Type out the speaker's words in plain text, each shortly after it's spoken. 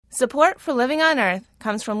Support for Living on Earth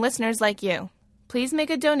comes from listeners like you. Please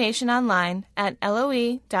make a donation online at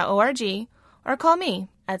loe.org or call me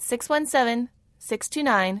at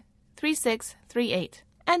 617-629-3638.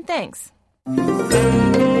 And thanks. From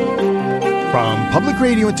Public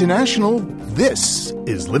Radio International, this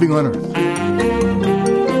is Living on Earth.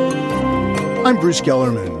 I'm Bruce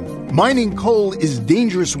Gellerman. Mining coal is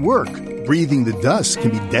dangerous work. Breathing the dust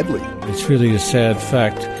can be deadly. It's really a sad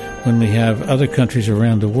fact when we have other countries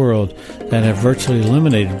around the world that have virtually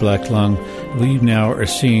eliminated black lung. We now are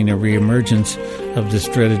seeing a reemergence of this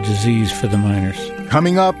dreaded disease for the miners.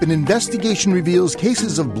 Coming up, an investigation reveals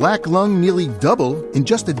cases of black lung nearly double in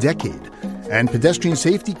just a decade. And pedestrian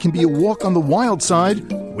safety can be a walk on the wild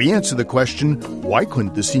side. We answer the question, why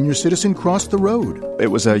couldn't the senior citizen cross the road? It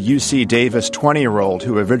was a UC Davis 20-year-old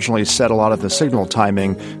who originally set a lot of the signal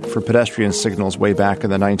timing for pedestrian signals way back in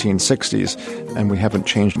the 1960s, and we haven't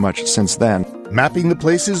changed much since then. Mapping the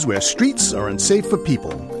places where streets are unsafe for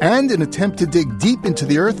people, and an attempt to dig deep into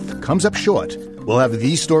the earth comes up short. We'll have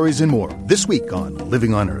these stories and more this week on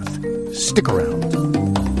Living on Earth. Stick around.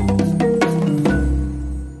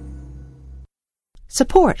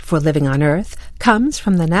 Support for Living on Earth comes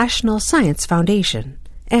from the National Science Foundation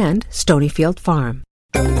and Stonyfield Farm.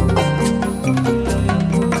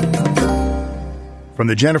 From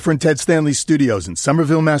the Jennifer and Ted Stanley Studios in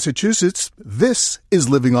Somerville, Massachusetts, this is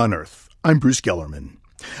Living on Earth. I'm Bruce Gellerman.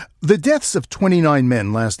 The deaths of 29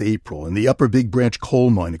 men last April in the Upper Big Branch coal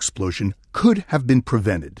mine explosion could have been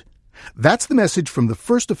prevented. That's the message from the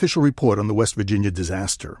first official report on the West Virginia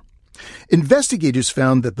disaster. Investigators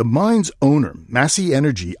found that the mine's owner, Massey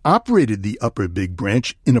Energy, operated the Upper Big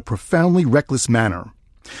Branch in a profoundly reckless manner.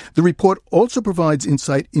 The report also provides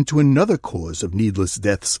insight into another cause of needless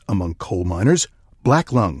deaths among coal miners,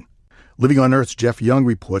 black lung. Living on Earth's Jeff Young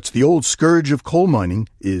reports the old scourge of coal mining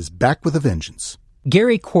is back with a vengeance.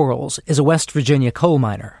 Gary Quarles is a West Virginia coal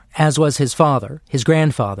miner, as was his father, his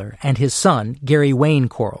grandfather, and his son, Gary Wayne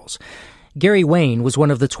Quarles. Gary Wayne was one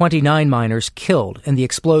of the 29 miners killed in the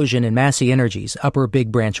explosion in Massey Energy's Upper Big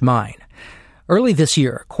Branch mine. Early this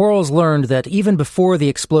year, Quarles learned that even before the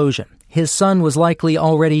explosion, his son was likely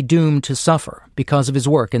already doomed to suffer because of his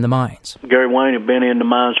work in the mines. Gary Wayne had been in the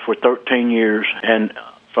mines for 13 years, and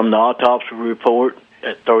from the autopsy report,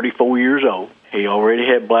 at 34 years old, he already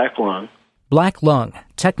had black lung. Black lung,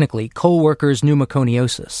 technically coal workers'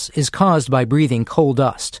 pneumoconiosis, is caused by breathing coal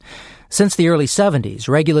dust. Since the early 70s,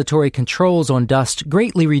 regulatory controls on dust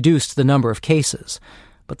greatly reduced the number of cases.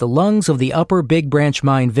 But the lungs of the Upper Big Branch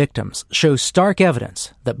mine victims show stark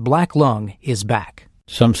evidence that black lung is back.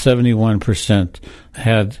 Some 71%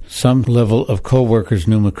 had some level of coal workers'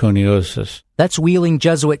 pneumoconiosis. That's Wheeling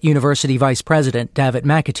Jesuit University Vice President Davitt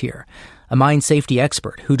McAteer, a mine safety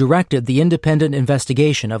expert who directed the independent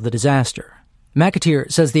investigation of the disaster.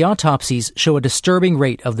 McAteer says the autopsies show a disturbing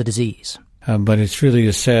rate of the disease. But it's really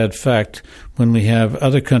a sad fact when we have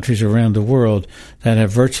other countries around the world that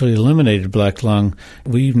have virtually eliminated black lung.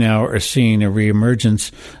 We now are seeing a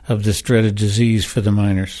reemergence of this dreaded disease for the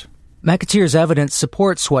miners. McAteer's evidence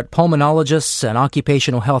supports what pulmonologists and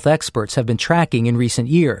occupational health experts have been tracking in recent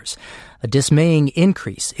years, a dismaying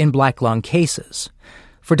increase in black lung cases.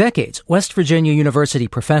 For decades, West Virginia University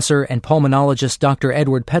professor and pulmonologist Dr.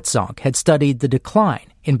 Edward Petzonk had studied the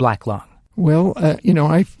decline in black lung. Well,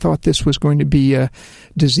 I thought this was going to be a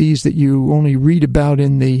disease that you only read about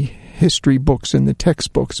in the history books and the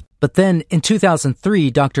textbooks. But then, in 2003,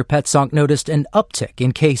 Dr. Petzonk noticed an uptick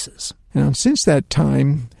in cases. Now, since that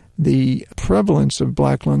time, the prevalence of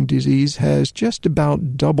black lung disease has just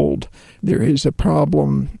about doubled. There is a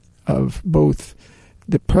problem of both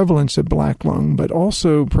the prevalence of black lung, but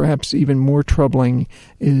also perhaps even more troubling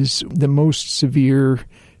is the most severe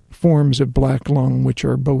forms of black lung, which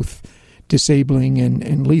are both disabling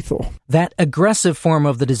and lethal. That aggressive form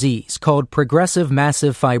of the disease, called progressive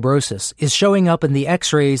massive fibrosis, is showing up in the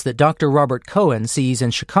x-rays that Dr. Robert Cohen sees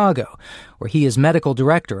in Chicago, where he is medical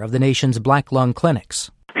director of the nation's black lung clinics.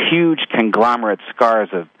 Huge conglomerate scars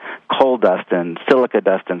of coal dust and silica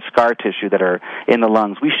dust and scar tissue that are in the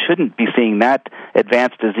lungs. We shouldn't be seeing that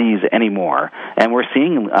advanced disease anymore. And we're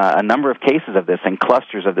seeing a number of cases of this and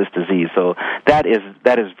clusters of this disease. So that is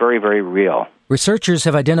very, very real. Researchers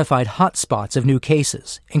have identified hot spots of new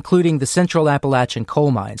cases, including the Central Appalachian coal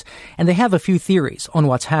mines, and they have a few theories on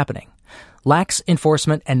what's happening. Lax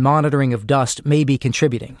enforcement and monitoring of dust may be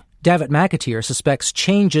contributing. Davitt McAteer suspects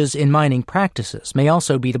changes in mining practices may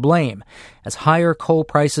also be to blame, as higher coal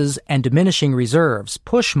prices and diminishing reserves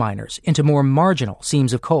push miners into more marginal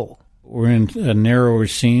seams of coal. We're in narrower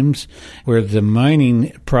seams where the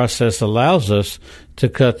mining process allows us to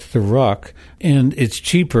cut the rock, and it's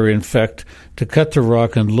cheaper, in fact, to cut the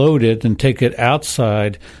rock and load it and take it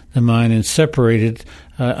outside the mine and separate it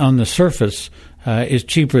on the surface is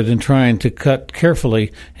cheaper than trying to cut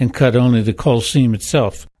carefully and cut only the coal seam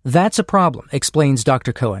itself. That's a problem, explains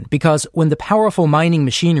Dr. Cohen, because when the powerful mining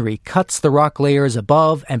machinery cuts the rock layers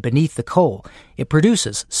above and beneath the coal, it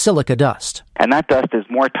produces silica dust. And that dust is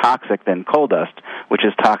more toxic than coal dust, which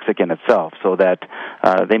is toxic in itself, so that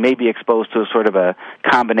they may be exposed to sort of a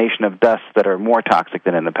combination of dusts that are more toxic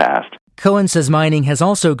than in the past. Cohen says mining has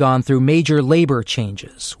also gone through major labor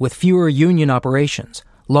changes, with fewer union operations,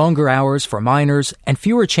 longer hours for miners, and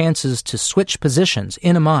fewer chances to switch positions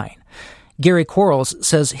in a mine. Gary Quarles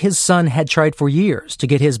says his son had tried for years to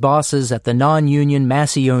get his bosses at the non-union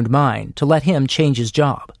Massey-owned mine to let him change his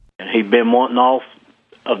job. He'd been wanting off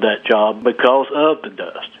of that job because of the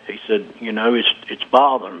dust. He said, it's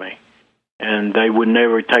bothering me. And they would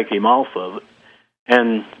never take him off of it.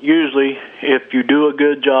 And usually, if you do a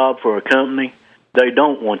good job for a company, they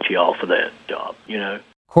don't want you off of that job,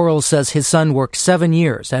 Quarles says his son worked 7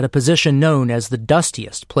 years at a position known as the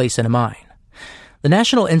dustiest place in a mine. The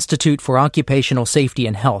National Institute for Occupational Safety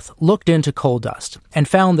and Health looked into coal dust and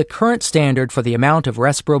found the current standard for the amount of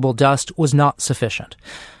respirable dust was not sufficient.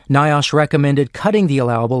 NIOSH recommended cutting the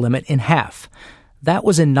allowable limit in half. That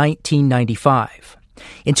was in 1995.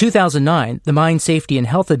 In 2009, the Mine Safety and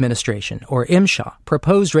Health Administration, or MSHA,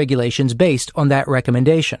 proposed regulations based on that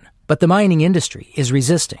recommendation, but the mining industry is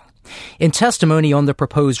resisting. In testimony on the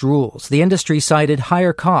proposed rules, the industry cited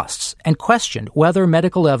higher costs and questioned whether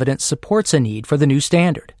medical evidence supports a need for the new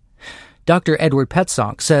standard. Dr. Edward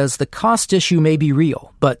Petzonk says the cost issue may be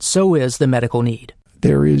real, but so is the medical need.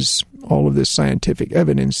 There is all of this scientific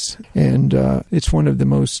evidence, and it's one of the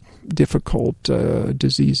most difficult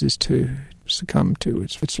diseases to succumb to.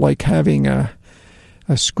 It's like having a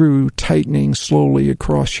screw tightening slowly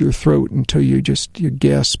across your throat until you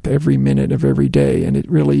gasp every minute of every day, and it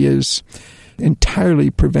really is entirely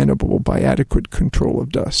preventable by adequate control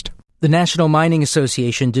of dust. The National Mining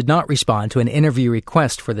Association did not respond to an interview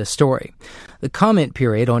request for this story. The comment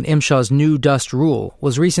period on MSHA's new dust rule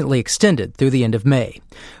was recently extended through the end of May.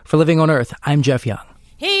 For Living on Earth, I'm Jeff Young.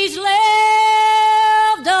 He's lived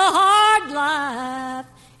a hard life,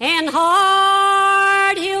 and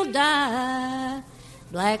hard he'll die.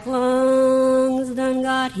 Black lungs done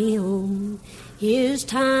got him, his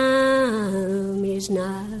time is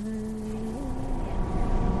nigh.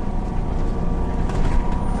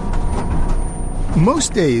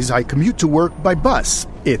 Most days I commute to work by bus.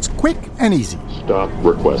 It's quick and easy. Stop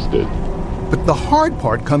requested. But the hard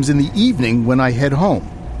part comes in the evening when I head home.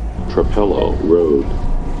 Trapello Road.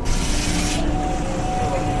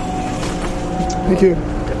 Thank you.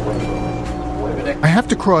 I have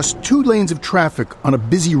to cross 2 lanes of traffic on a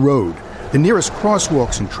busy road. The nearest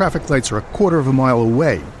crosswalks and traffic lights are a quarter of a mile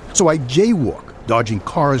away. So I jaywalk, dodging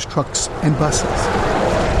cars, trucks, and buses.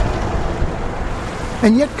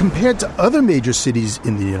 And yet, compared to other major cities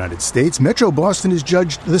in the United States, Metro Boston is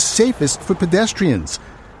judged the safest for pedestrians.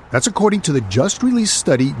 That's according to the just-released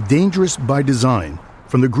study, Dangerous by Design,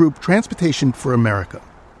 from the group Transportation for America.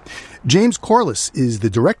 James Corliss is the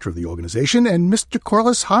director of the organization. And Mr.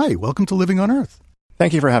 Corliss, hi, welcome to Living on Earth.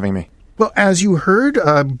 Thank you for having me. Well, as you heard,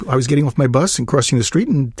 I was getting off my bus and crossing the street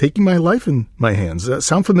and taking my life in my hands.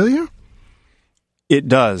 Sound familiar? It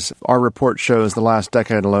does. Our report shows the last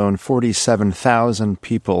decade alone, 47,000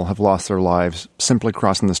 people have lost their lives simply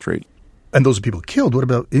crossing the street. And those are people killed. What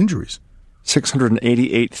about injuries?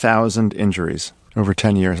 688,000 injuries over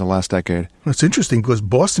 10 years, the last decade. That's interesting because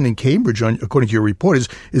Boston and Cambridge, according to your report,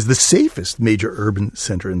 is the safest major urban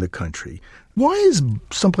center in the country. Why is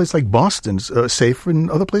someplace like Boston safe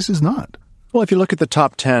and other places not? Well, if you look at the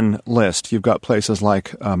top 10 list, you've got places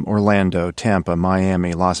like Orlando, Tampa,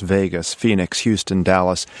 Miami, Las Vegas, Phoenix, Houston,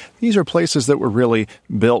 Dallas. These are places that were really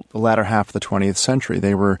built the latter half of the 20th century.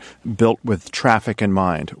 They were built with traffic in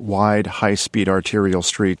mind, wide, high-speed arterial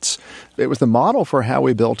streets. It was the model for how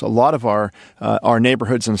we built a lot of our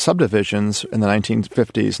neighborhoods and subdivisions in the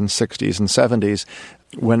 1950s and 60s and 70s,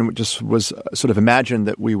 when it just was sort of imagined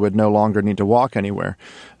that we would no longer need to walk anywhere.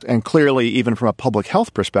 And clearly, even from a public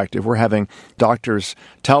health perspective, we're having doctors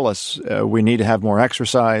tell us we need to have more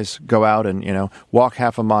exercise, go out and, walk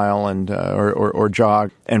half a mile and or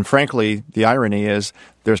jog. And frankly, the irony is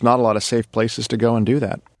there's not a lot of safe places to go and do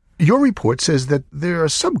that. Your report says that there are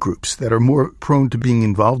subgroups that are more prone to being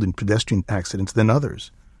involved in pedestrian accidents than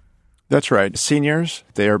others. That's right. Seniors,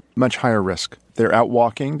 they are much higher risk. They're out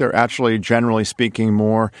walking. They're actually, generally speaking,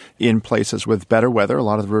 more in places with better weather. A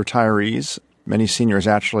lot of the retirees, Many seniors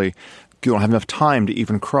actually don't have enough time to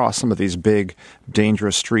even cross some of these big,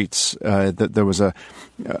 dangerous streets. There was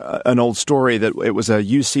an old story that it was a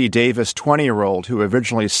UC Davis 20-year-old who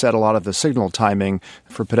originally set a lot of the signal timing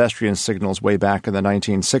for pedestrian signals way back in the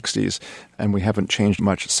 1960s, and we haven't changed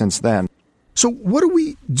much since then. So what do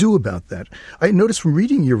we do about that? I noticed from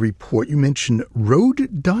reading your report you mentioned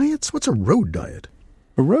road diets. What's a road diet?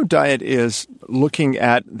 A road diet is looking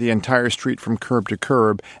at the entire street from curb to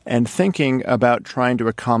curb and thinking about trying to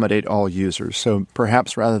accommodate all users. So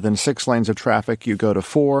perhaps rather than 6 lanes of traffic, you go to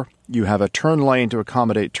 4. You have a turn lane to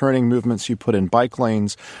accommodate turning movements. You put in bike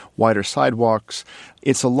lanes, wider sidewalks.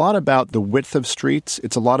 It's a lot about the width of streets.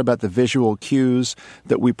 It's a lot about the visual cues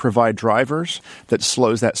that we provide drivers that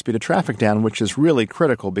slows that speed of traffic down, which is really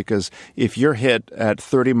critical because if you're hit at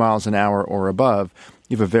 30 miles an hour or above,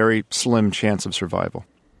 you have a very slim chance of survival.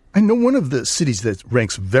 I know one of the cities that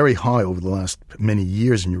ranks very high over the last many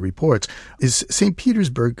years in your reports is St.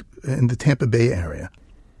 Petersburg in the Tampa Bay area.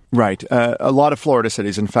 Right. A lot of Florida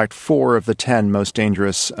cities. In fact, 4 of the 10 most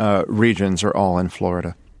dangerous regions are all in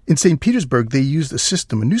Florida. In St. Petersburg, they used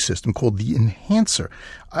a new system called the Enhancer.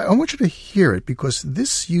 I want you to hear it because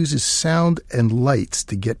this uses sound and lights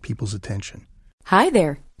to get people's attention. Hi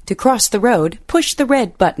there. To cross the road, push the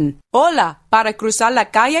red button. Hola, para cruzar la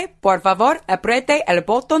calle, por favor, apriete el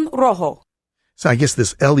botón rojo. So I guess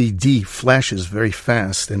this LED flashes very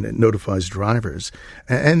fast and it notifies drivers.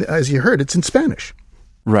 And as you heard, it's in Spanish.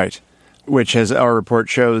 Right. Which, as our report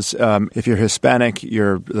shows, if you're Hispanic,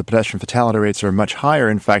 the pedestrian fatality rates are much higher.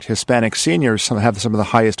 In fact, Hispanic seniors have some of the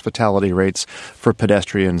highest fatality rates for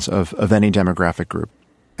pedestrians of any demographic group.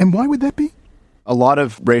 And why would that be? A lot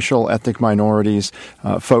of racial, ethnic minorities,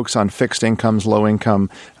 folks on fixed incomes, low income,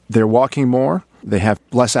 they're walking more, they have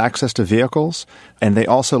less access to vehicles, and they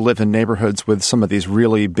also live in neighborhoods with some of these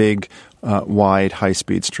really big, wide,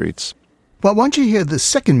 high-speed streets. Well, why don't you hear the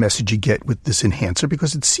second message you get with this enhancer,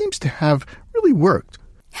 because it seems to have really worked.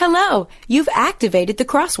 Hello, you've activated the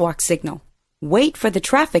crosswalk signal. Wait for the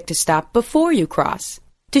traffic to stop before you cross.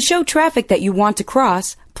 To show traffic that you want to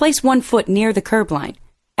cross, place 1 foot near the curb line.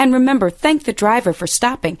 And remember, thank the driver for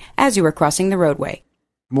stopping as you are crossing the roadway.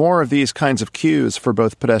 More of these kinds of cues for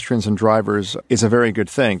both pedestrians and drivers is a very good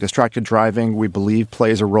thing. Distracted driving, we believe,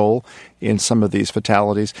 plays a role in some of these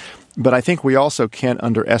fatalities. But I think we also can't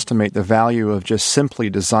underestimate the value of just simply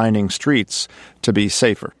designing streets to be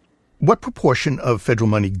safer. What proportion of federal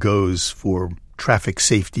money goes for traffic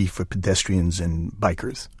safety for pedestrians and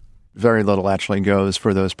bikers? Very little actually goes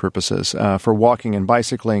for those purposes. For walking and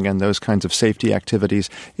bicycling and those kinds of safety activities,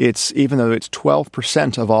 even though it's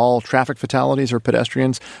 12% of all traffic fatalities are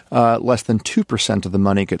pedestrians, less than 2% of the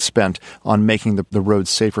money gets spent on making the roads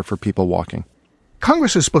safer for people walking.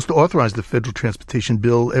 Congress is supposed to authorize the federal transportation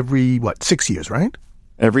bill every, 6 years, right?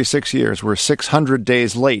 Every 6 years. We're 600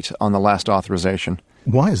 days late on the last authorization.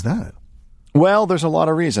 Why is that? Well, there's a lot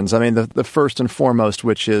of reasons. I mean, the first and foremost,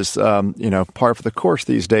 which is, par for the course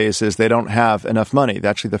these days, is they don't have enough money.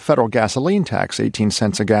 Actually, the federal gasoline tax, 18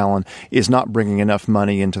 cents a gallon, is not bringing enough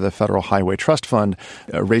money into the Federal Highway Trust Fund.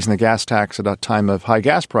 Raising the gas tax at a time of high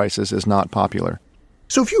gas prices is not popular.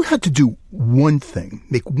 So if you had to do one thing,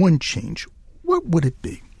 make one change, what would it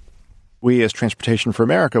be? We, as Transportation for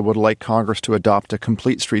America, would like Congress to adopt a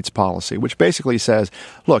complete streets policy, which basically says,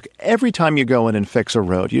 look, every time you go in and fix a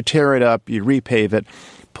road, you tear it up, you repave it,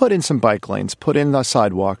 put in some bike lanes, put in the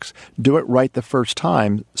sidewalks, do it right the first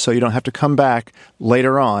time so you don't have to come back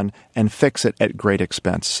later on and fix it at great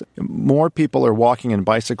expense. More people are walking and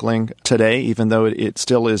bicycling today, even though it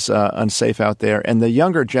still is unsafe out there. And the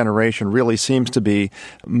younger generation really seems to be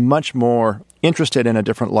much more interested in a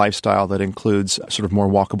different lifestyle that includes sort of more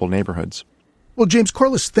walkable neighborhoods. Well, James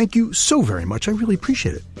Corliss, thank you so very much. I really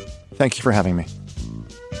appreciate it. Thank you for having me.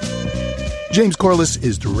 James Corliss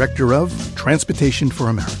is Director of Transportation for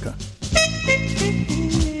America.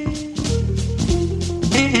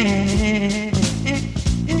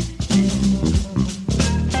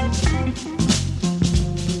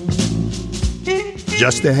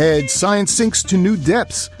 Just ahead, science sinks to new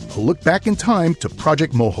depths. A look back in time to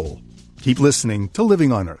Project Mohole. Keep listening to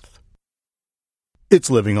Living on Earth.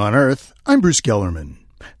 It's Living on Earth. I'm Bruce Gellerman.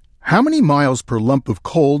 How many miles per lump of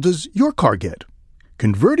coal does your car get?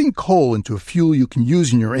 Converting coal into a fuel you can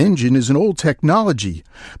use in your engine is an old technology,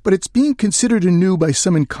 but it's being considered anew by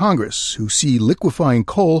some in Congress who see liquefying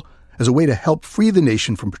coal as a way to help free the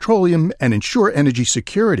nation from petroleum and ensure energy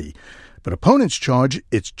security. But opponents charge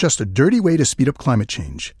it's just a dirty way to speed up climate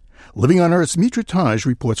change. Living on Earth's Mitra Taj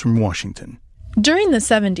reports from Washington. During the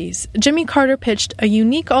 70s, Jimmy Carter pitched a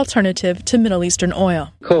unique alternative to Middle Eastern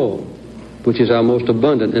oil. Coal, which is our most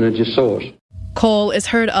abundant energy source. Coal is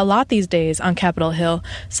heard a lot these days on Capitol Hill.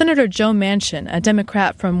 Senator Joe Manchin, a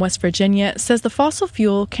Democrat from West Virginia, says the fossil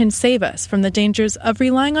fuel can save us from the dangers of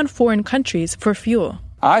relying on foreign countries for fuel.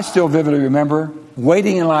 I still vividly remember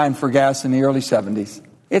waiting in line for gas in the early 70s.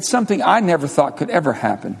 It's something I never thought could ever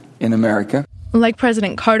happen in America. Like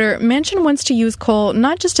President Carter, Manchin wants to use coal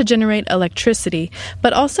not just to generate electricity,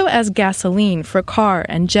 but also as gasoline for car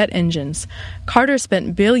and jet engines. Carter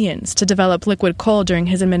spent billions to develop liquid coal during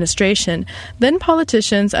his administration. Then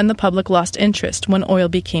politicians and the public lost interest when oil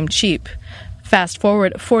became cheap. Fast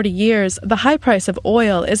forward 40 years, the high price of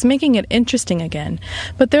oil is making it interesting again.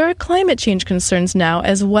 But there are climate change concerns now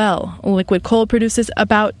as well. Liquid coal produces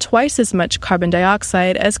about twice as much carbon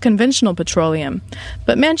dioxide as conventional petroleum.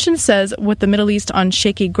 But Manchin says with the Middle East on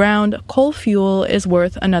shaky ground, coal fuel is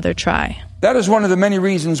worth another try. That is one of the many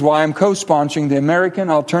reasons why I'm co-sponsoring the American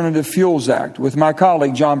Alternative Fuels Act with my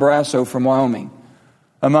colleague John Barrasso from Wyoming.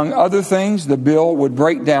 Among other things, the bill would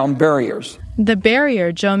break down barriers. The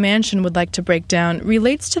barrier Joe Manchin would like to break down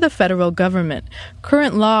relates to the federal government.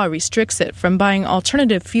 Current law restricts it from buying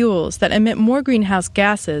alternative fuels that emit more greenhouse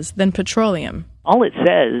gases than petroleum. All it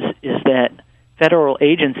says is that federal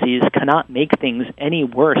agencies cannot make things any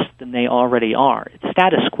worse than they already are. It's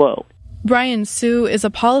status quo. Brian Hsu is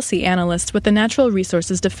a policy analyst with the Natural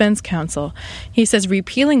Resources Defense Council. He says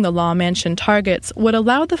repealing the law Manchin targets would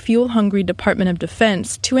allow the fuel-hungry Department of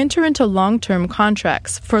Defense to enter into long-term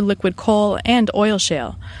contracts for liquid coal and oil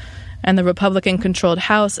shale. And the Republican-controlled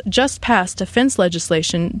House just passed defense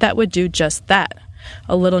legislation that would do just that.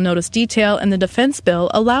 A little notice detail in the defense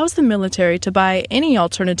bill allows the military to buy any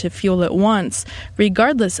alternative fuel it wants,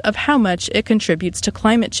 regardless of how much it contributes to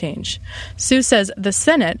climate change. Hsu says the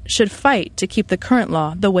Senate should fight to keep the current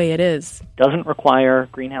law the way it is. It doesn't require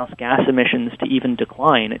greenhouse gas emissions to even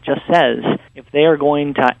decline. It just says if they are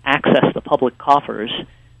going to access the public coffers,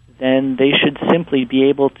 then they should simply be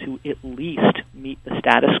able to at least meet the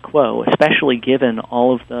status quo, especially given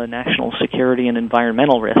all of the national security and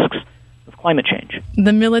environmental risks of climate change.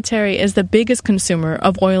 The military is the biggest consumer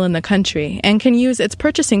of oil in the country and can use its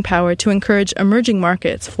purchasing power to encourage emerging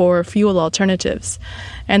markets for fuel alternatives.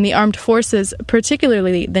 And the armed forces,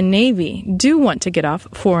 particularly the Navy, do want to get off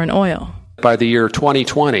foreign oil. By the year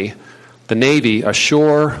 2020, the Navy,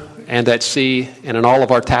 ashore and at sea, and in all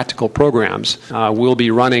of our tactical programs, will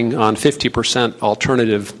be running on 50%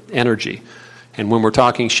 alternative energy. And when we're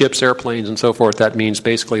talking ships, airplanes, and so forth, that means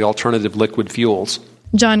basically alternative liquid fuels.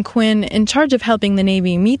 John Quinn, in charge of helping the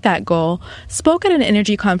Navy meet that goal, spoke at an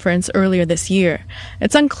energy conference earlier this year.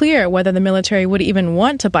 It's unclear whether the military would even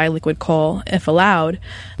want to buy liquid coal, if allowed.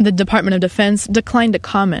 The Department of Defense declined to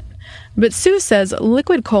comment. But Hsu says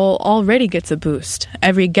liquid coal already gets a boost.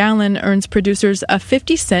 Every gallon earns producers a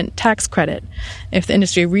 50-cent tax credit. If the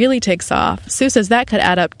industry really takes off, Hsu says that could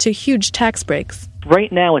add up to huge tax breaks.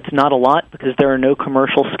 Right now it's not a lot because there are no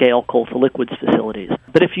commercial-scale coal-to-liquids facilities.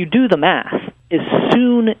 But if you do the math, as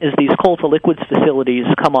soon as these coal-to-liquids facilities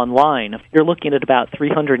come online, you're looking at about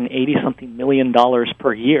 $380-something million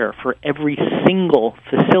per year for every single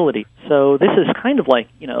facility. So this is kind of like,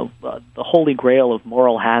 the holy grail of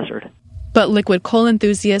moral hazard. But liquid coal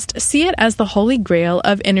enthusiasts see it as the holy grail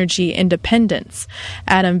of energy independence.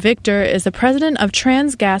 Adam Victor is the president of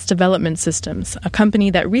Transgas Development Systems, a company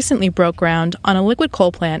that recently broke ground on a liquid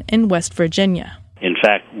coal plant in West Virginia. In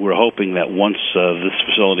fact, we're hoping that once this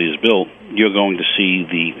facility is built, you're going to see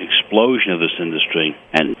the explosion of this industry,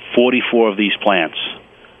 and 44 of these plants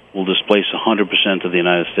will displace 100% of the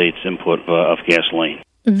United States input of gasoline.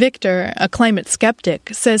 Victor, a climate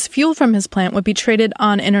skeptic, says fuel from his plant would be traded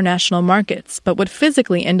on international markets, but would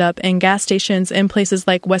physically end up in gas stations in places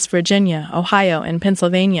like West Virginia, Ohio, and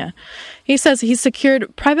Pennsylvania. He says he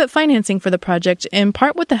secured private financing for the project in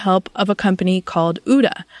part with the help of a company called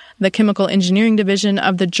UDA, the chemical engineering division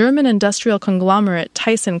of the German industrial conglomerate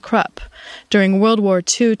ThyssenKrupp. During World War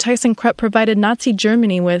II, ThyssenKrupp provided Nazi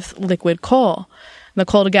Germany with liquid coal. The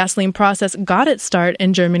coal-to-gasoline process got its start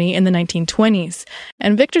in Germany in the 1920s.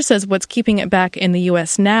 And Victor says what's keeping it back in the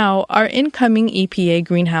U.S. now are incoming EPA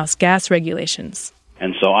greenhouse gas regulations.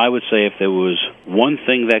 And so I would say if there was one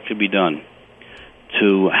thing that could be done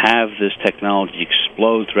to have this technology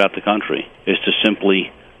explode throughout the country is to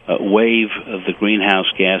simply waive the greenhouse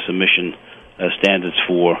gas emission standards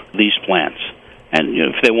for these plants. And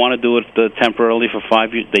if they want to do it temporarily for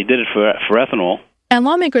 5 years, they did it for ethanol. And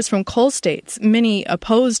lawmakers from coal states, many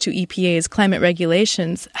opposed to EPA's climate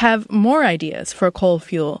regulations, have more ideas for coal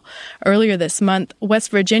fuel. Earlier this month, West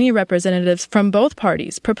Virginia representatives from both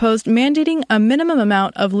parties proposed mandating a minimum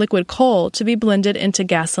amount of liquid coal to be blended into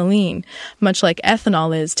gasoline, much like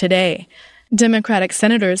ethanol is today. Democratic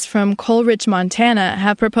senators from coal-rich Montana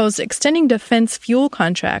have proposed extending defense fuel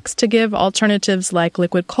contracts to give alternatives like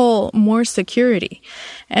liquid coal more security.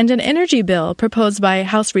 And an energy bill proposed by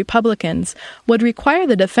House Republicans would require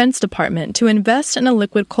the Defense Department to invest in a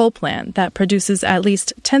liquid coal plant that produces at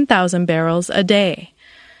least 10,000 barrels a day.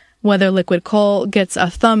 Whether liquid coal gets a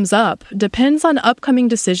thumbs up depends on upcoming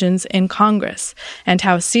decisions in Congress and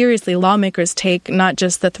how seriously lawmakers take not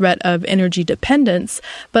just the threat of energy dependence,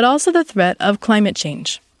 but also the threat of climate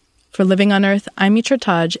change. For Living on Earth, I'm Mitra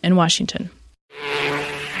Taj in Washington.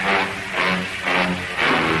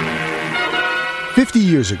 50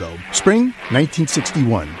 years ago, spring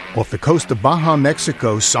 1961, off the coast of Baja,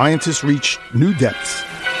 Mexico, scientists reached new depths.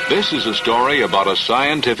 This is a story about a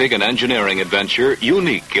scientific and engineering adventure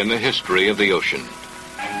unique in the history of the ocean.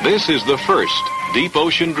 This is the first deep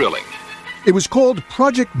ocean drilling. It was called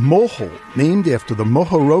Project Mohole, named after the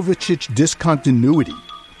Mohorovičić discontinuity,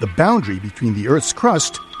 the boundary between the Earth's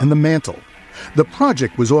crust and the mantle. The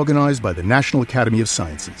project was organized by the National Academy of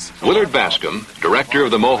Sciences. Willard Bascom, director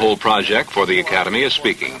of the Mohole Project for the Academy, is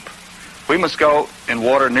speaking. We must go in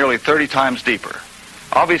water nearly 30 times deeper.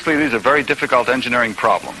 Obviously, these are very difficult engineering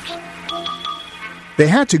problems. They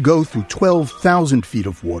had to go through 12,000 feet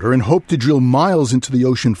of water and hoped to drill miles into the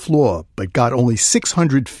ocean floor, but got only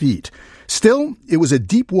 600 feet. Still, it was a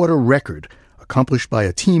deep water record, accomplished by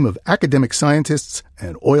a team of academic scientists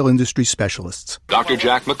and oil industry specialists. Dr.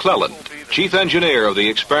 Jack McClelland, chief engineer of the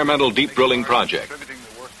Experimental Deep Drilling Project.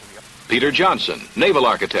 Peter Johnson, naval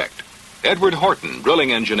architect. Edward Horton,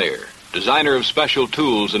 drilling engineer, designer of special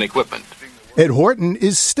tools and equipment. Ed Horton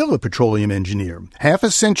is still a petroleum engineer. Half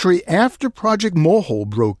a century after Project Mohole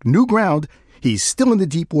broke new ground, he's still in the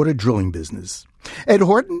deepwater drilling business. Ed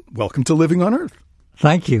Horton, welcome to Living on Earth.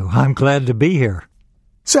 Thank you. I'm glad to be here.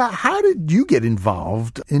 So how did you get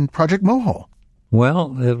involved in Project Mohole?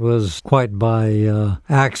 Well, it was quite by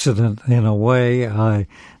accident in a way. I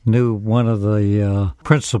knew one of the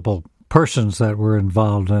principal persons that were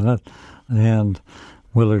involved in it, and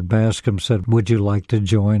Willard Bascom said, "Would you like to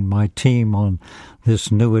join my team on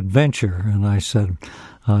this new adventure?" And I said,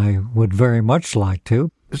 "I would very much like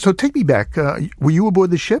to." So take me back. Were you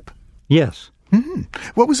aboard the ship? Yes. Mm-hmm.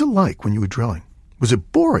 What was it like when you were drilling? Was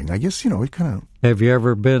it boring? I guess, it kind of... Have you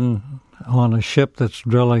ever been on a ship that's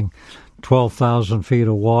drilling 12,000 feet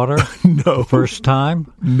of water? No. First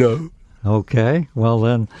time? No. Okay, well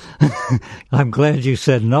then, I'm glad you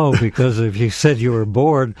said no, because if you said you were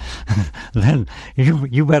bored, then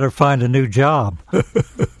you better find a new job.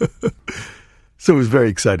 So it was very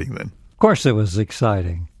exciting then? Of course it was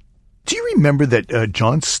exciting. Do you remember that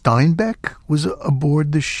John Steinbeck was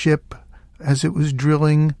aboard the ship as it was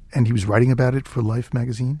drilling, and he was writing about it for Life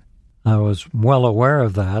magazine? I was well aware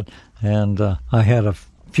of that, and I had a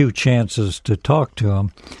few chances to talk to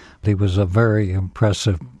him. He was a very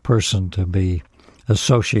impressive person to be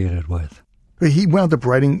associated with. He wound up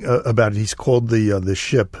writing about it. He's called the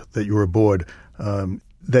ship that you were aboard,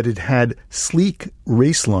 that it had sleek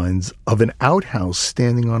race lines of an outhouse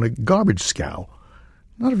standing on a garbage scow.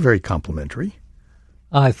 Not very complimentary.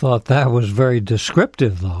 I thought that was very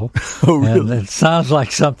descriptive, though. Oh, really? And it sounds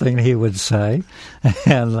like something he would say.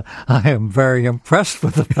 And I am very impressed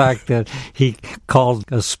with the fact that he called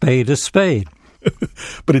a spade a spade.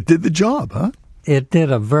 But it did the job, huh? It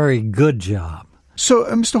did a very good job. So,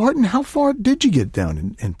 Mr. Horton, how far did you get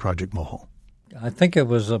down in Project Mohole? I think it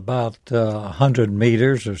was about 100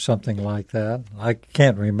 meters or something like that. I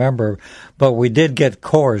can't remember, but we did get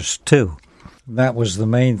cores, too. That was the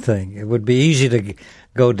main thing. It would be easy to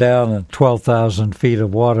go down in 12,000 feet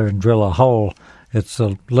of water and drill a hole. It's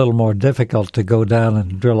a little more difficult to go down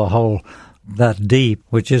and drill a hole that deep,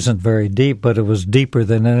 which isn't very deep, but it was deeper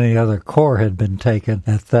than any other core had been taken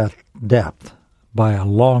at that depth by a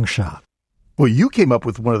long shot. Well, you came up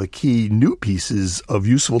with one of the key new pieces of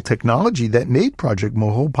useful technology that made Project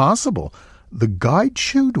Mohole possible. The guide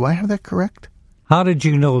shoe, do I have that correct? How did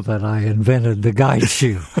you know that I invented the guide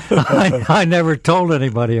shoe? I never told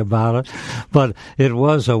anybody about it, but it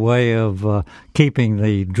was a way of keeping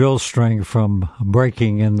the drill string from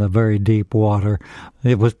breaking in the very deep water.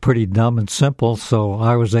 It was pretty dumb and simple, so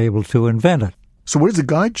I was able to invent it. So what does a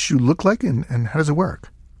guide shoe look like, and how does it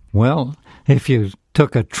work? Well, if you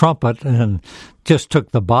took a trumpet and just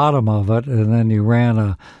took the bottom of it, and then you ran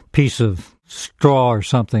a piece of straw or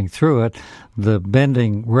something through it, the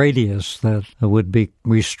bending radius that would be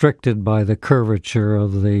restricted by the curvature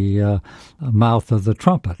of the mouth of the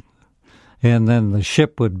trumpet. And then the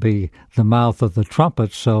ship would be the mouth of the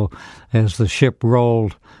trumpet, so as the ship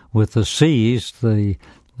rolled with the seas, the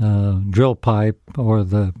drill pipe or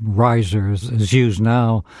the riser as used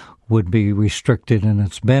now would be restricted in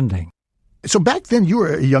its bending. So back then, you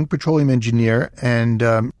were a young petroleum engineer, and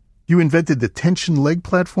you invented the tension leg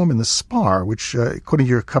platform and the spar, which, according to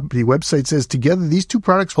your company website, says together these two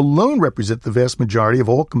products alone represent the vast majority of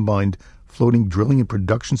all combined floating drilling and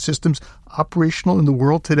production systems operational in the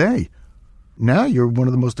world today. Now you're one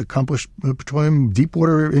of the most accomplished petroleum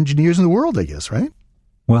deepwater engineers in the world, I guess, right?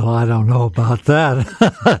 Well, I don't know about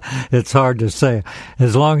that. It's hard to say.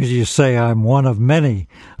 As long as you say I'm one of many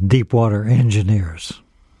deepwater engineers.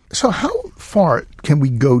 So how far can we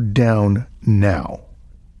go down now?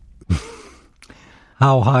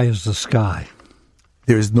 How high is the sky?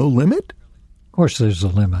 There is no limit? Of course there's a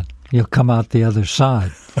limit. You'll come out the other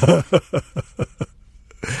side.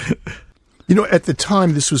 You know, at the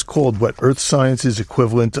time, this was called, Earth Science's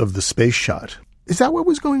equivalent of the space shot. Is that what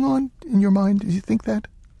was going on in your mind? Did you think that?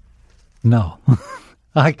 No.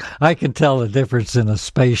 I can tell the difference in a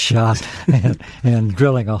space shot and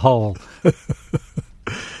drilling a hole.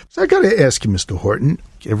 So I got to ask you, Mr. Horton,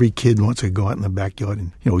 every kid wants to go out in the backyard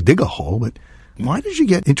and, dig a hole, but why did you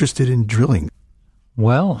get interested in drilling?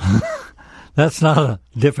 Well, that's not a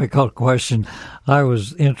difficult question. I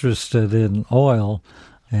was interested in oil,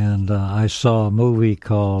 and I saw a movie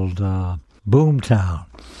called Boomtown.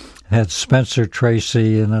 It had Spencer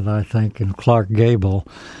Tracy in it, I think, and Clark Gable.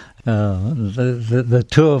 The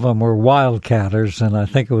two of them were wildcatters, and I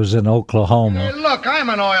think it was in Oklahoma. Hey, look, I'm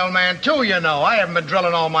an oil man, too, I haven't been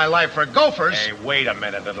drilling all my life for gophers. Hey, wait a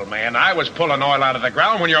minute, little man. I was pulling oil out of the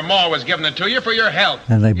ground when your ma was giving it to you for your health.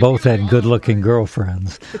 And they both had good-looking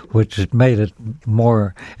girlfriends, which made it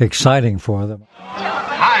more exciting for them.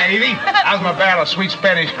 Hi, Evie. How's my barrel of sweet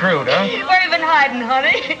Spanish crude, huh? Where you been hiding,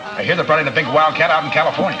 honey? I hear they're probably the big wildcat out in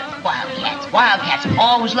California. Wildcats.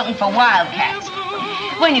 Always looking for wildcats.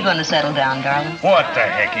 When you going to settle down, darling? What the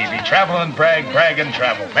heck, Evie? Travel and brag and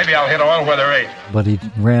travel. Maybe I'll hit oil where there ain't. But he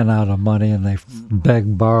ran out of money, and they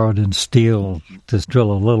begged, borrowed, and steal to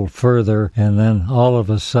drill a little further. And then all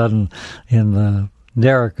of a sudden, in the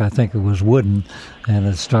derrick, I think it was wooden, and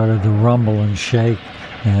it started to rumble and shake.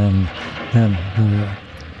 And then the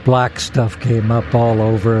black stuff came up all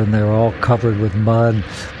over, and they were all covered with mud,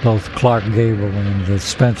 both Clark Gable and the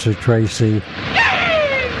Spencer Tracy.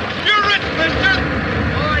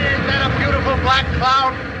 Black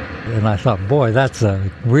cloud. And I thought, boy, that's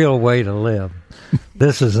a real way to live.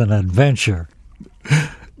 This is an adventure.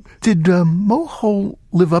 Did Moho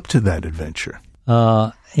live up to that adventure?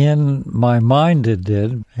 In my mind it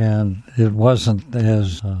did, and it wasn't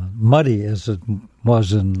as muddy as it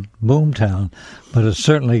was in Boomtown, but it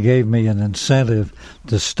certainly gave me an incentive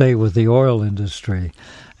to stay with the oil industry.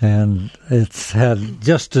 And it's had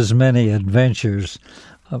just as many adventures.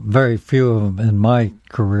 Very few of them in my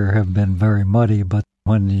career have been very muddy, but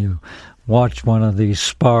when you watch one of these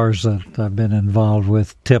spars that I've been involved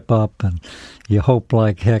with tip up, and you hope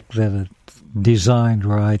like heck that it's designed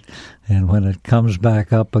right, and when it comes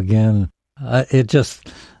back up again, it just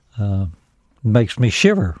makes me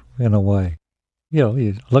shiver in a way.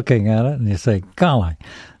 You're looking at it and you say, golly,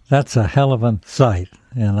 that's a hell of a sight.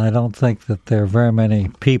 And I don't think that there are very many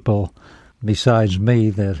people besides me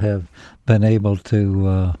that have been able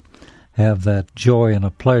to have that joy and a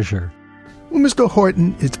pleasure. Well, Mr.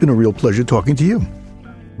 Horton, it's been a real pleasure talking to you.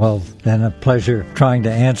 Well, and a pleasure trying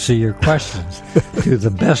to answer your questions to the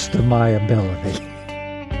best of my ability.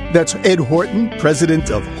 That's Ed Horton, president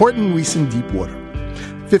of Horton Wiesen Deepwater.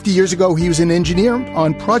 50 years ago, he was an engineer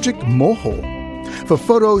on Project Moho. For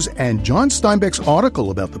photos and John Steinbeck's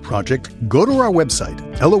article about the project, go to our website,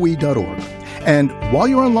 LOE.org. And while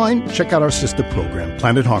you're online, check out our sister program,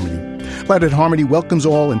 Planet Harmony. Planet Harmony welcomes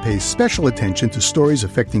all and pays special attention to stories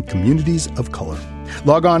affecting communities of color.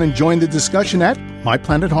 Log on and join the discussion at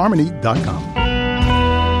myplanetharmony.com.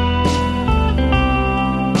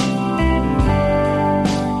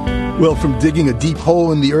 Well, from digging a deep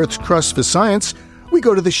hole in the Earth's crust for science, we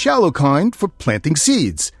go to the shallow kind for planting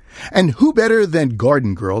seeds. And who better than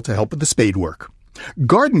Garden Girl to help with the spade work?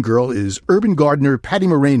 Garden Girl is urban gardener Patty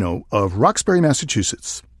Moreno of Roxbury,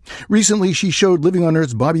 Massachusetts. Recently, she showed Living on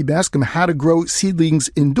Earth's Bobby Bascom how to grow seedlings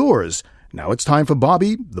indoors. Now it's time for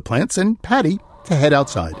Bobby, the plants, and Patty to head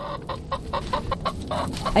outside.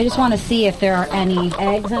 I just want to see if there are any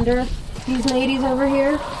eggs under these ladies over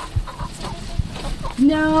here.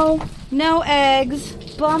 No eggs.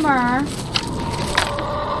 Bummer.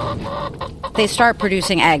 They start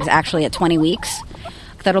producing eggs actually at 20 weeks.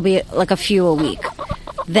 That'll be like a few a week.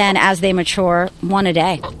 Then as they mature, one a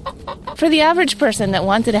day. For the average person that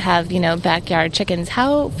wanted to have, backyard chickens,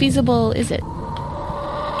 how feasible is it?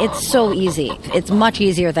 It's so easy. It's much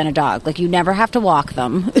easier than a dog. Like, you never have to walk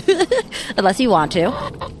them, unless you want to.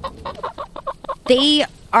 They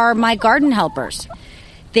are my garden helpers.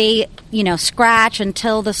 They, scratch and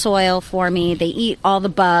till the soil for me. They eat all the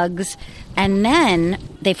bugs, and then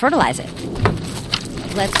they fertilize it.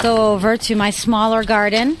 Let's go over to my smaller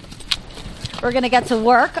garden. We're going to get to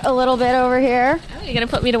work a little bit over here. Oh, you're going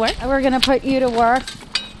to put me to work? We're going to put you to work.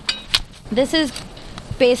 This is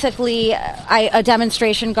basically a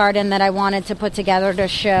demonstration garden that I wanted to put together to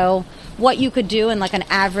show what you could do in like an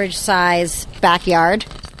average size backyard.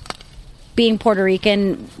 Being Puerto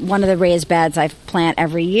Rican, one of the raised beds I plant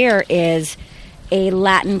every year is a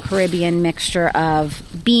Latin Caribbean mixture of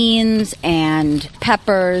beans and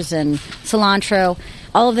peppers and cilantro,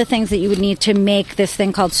 all of the things that you would need to make this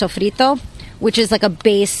thing called sofrito, which is like a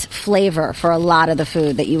base flavor for a lot of the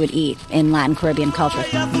food that you would eat in Latin Caribbean culture.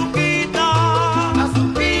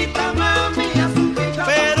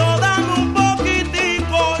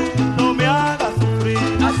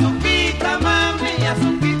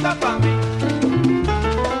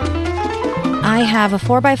 I have a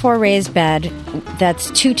 4x4 raised bed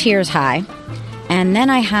that's 2 tiers high, and then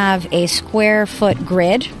I have a square foot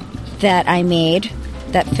grid that I made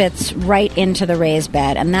that fits right into the raised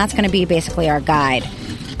bed, and that's going to be basically our guide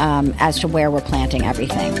as to where we're planting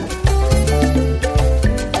everything.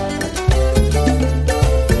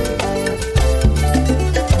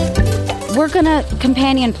 We're going to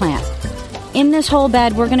companion plant. In this whole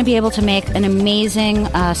bed, we're going to be able to make an amazing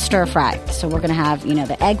stir fry. So we're going to have,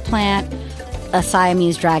 the eggplant, a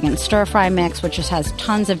Siamese dragon stir fry mix, which just has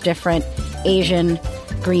tons of different Asian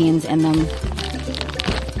greens in them.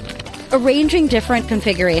 Arranging different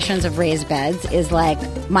configurations of raised beds is like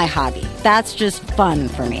my hobby. That's just fun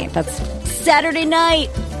for me. That's Saturday night,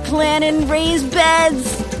 planning raised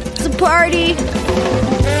beds. It's a party.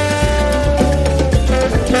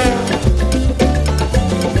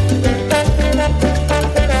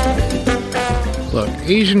 Look,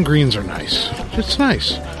 Asian greens are nice. It's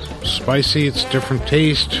nice. Spicy, it's different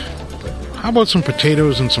taste. How about some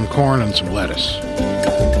potatoes and some corn and some lettuce?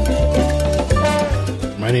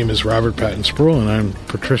 My name is Robert Patton Sproul, and I'm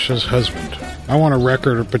Patricia's husband. I want a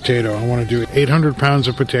record of potato. I want to do 800 pounds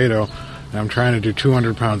of potato, and I'm trying to do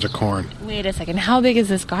 200 pounds of corn. Wait a second. How big is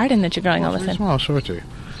this garden that you're growing all this in? Well, I'll show it to you.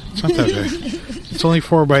 It's not that big. It's only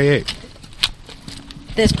 4x8.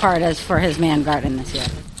 This part is for his man garden this year.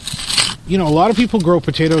 A lot of people grow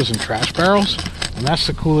potatoes in trash barrels, and that's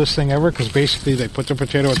the coolest thing ever, because basically they put the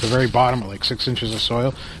potato at the very bottom at like 6 inches of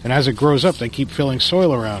soil, and as it grows up, they keep filling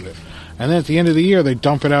soil around it. And then at the end of the year, they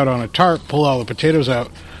dump it out on a tarp, pull all the potatoes out,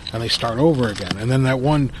 and they start over again. And then that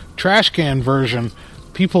one trash can version,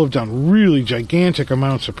 people have done really gigantic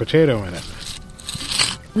amounts of potato in it.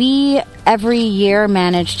 We, every year,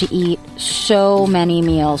 manage to eat so many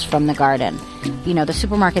meals from the garden. The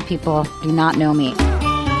supermarket people do not know me.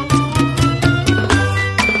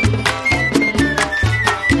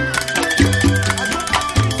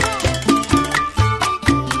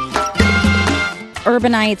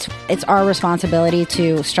 Urbanites, it's our responsibility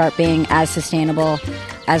to start being as sustainable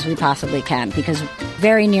as we possibly can, because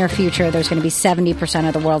very near future, there's going to be 70%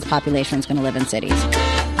 of the world's population is going to live in cities.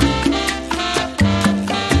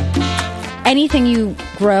 Anything you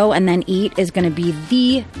grow and then eat is going to be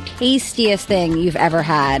the tastiest thing you've ever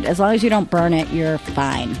had. As long as you don't burn it, you're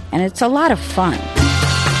fine. And it's a lot of fun.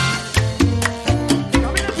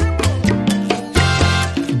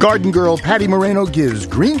 Garden girl Patty Moreno gives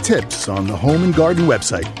green tips on the Home and Garden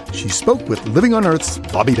website. She spoke with Living on Earth's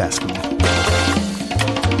Bobby Bascom.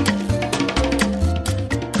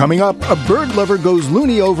 Coming up, a bird lover goes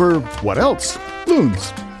loony over, what else?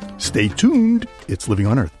 Loons. Stay tuned. It's Living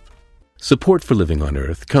on Earth. Support for Living on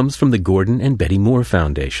Earth comes from the Gordon and Betty Moore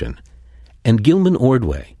Foundation and Gilman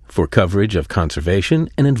Ordway for coverage of conservation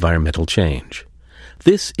and environmental change.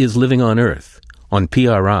 This is Living on Earth on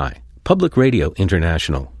PRI, Public Radio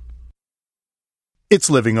International. It's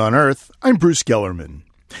Living on Earth. I'm Bruce Gellerman.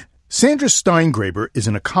 Sandra Steingraber is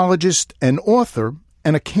an ecologist, an author,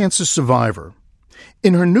 and a cancer survivor.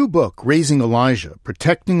 In her new book, Raising Elijah,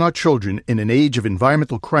 Protecting Our Children in an Age of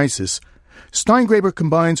Environmental Crisis, Steingraber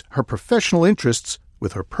combines her professional interests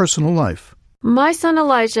with her personal life. My son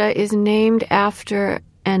Elijah is named after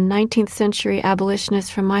a 19th century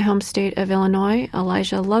abolitionist from my home state of Illinois,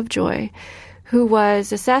 Elijah Lovejoy, who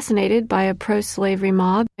was assassinated by a pro-slavery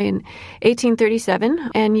mob in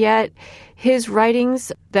 1837, and yet his writings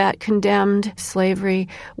that condemned slavery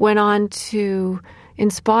went on to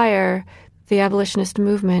inspire the abolitionist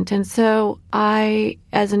movement. And so I,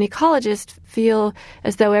 as an ecologist, feel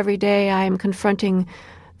as though every day I am confronting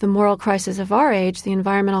the moral crisis of our age, the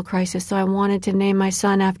environmental crisis. So I wanted to name my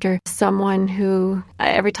son after someone who,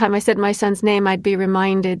 every time I said my son's name, I'd be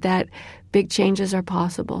reminded that big changes are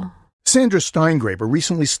possible. Sandra Steingraber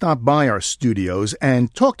recently stopped by our studios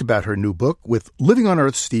and talked about her new book with Living on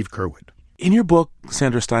Earth's Steve Curwood. In your book,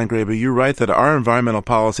 Sandra Steingraber, you write that our environmental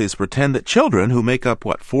policies pretend that children, who make up,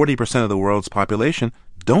 40% of the world's population,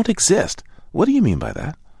 don't exist. What do you mean by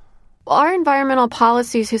that? Our environmental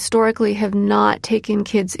policies historically have not taken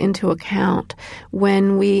kids into account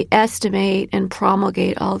when we estimate and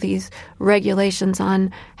promulgate all these regulations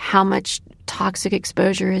on how much toxic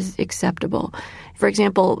exposure is acceptable. For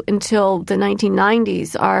example, until the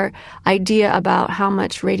 1990s, our idea about how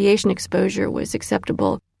much radiation exposure was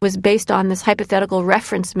acceptable was based on this hypothetical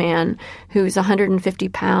reference man who's a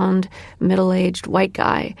 150-pound, middle-aged white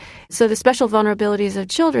guy. So the special vulnerabilities of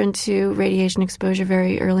children to radiation exposure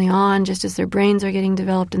very early on, just as their brains are getting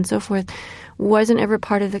developed and so forth, wasn't ever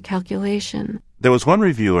part of the calculation. There was one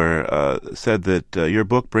reviewer said that your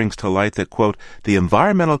book brings to light that, quote, the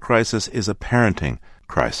environmental crisis is a parenting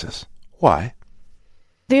crisis. Why?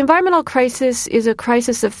 The environmental crisis is a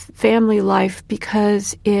crisis of family life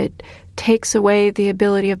because it takes away the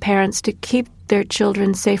ability of parents to keep their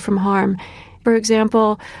children safe from harm. For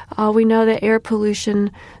example, we know that air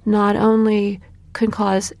pollution not only can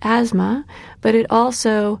cause asthma, but it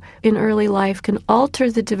also, in early life, can alter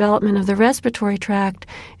the development of the respiratory tract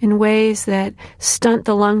in ways that stunt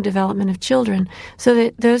the lung development of children, so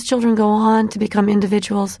that those children go on to become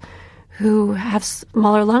individuals who have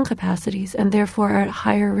smaller lung capacities and therefore are at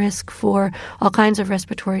higher risk for all kinds of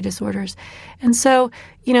respiratory disorders. And so,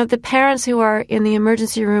 the parents who are in the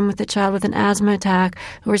emergency room with the child with an asthma attack,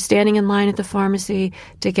 who are standing in line at the pharmacy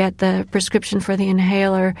to get the prescription for the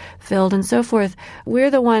inhaler filled and so forth,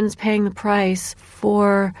 we're the ones paying the price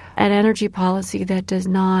for an energy policy that does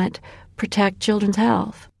not protect children's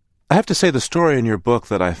health. I have to say the story in your book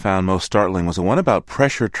that I found most startling was the one about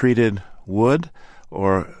pressure-treated wood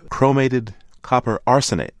or chromated copper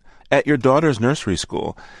arsenate at your daughter's nursery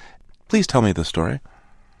school. Please tell me the story.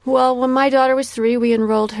 Well, when my daughter was 3, we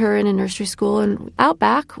enrolled her in a nursery school, and out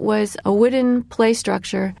back was a wooden play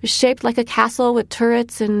structure shaped like a castle with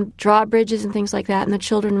turrets and drawbridges and things like that, and the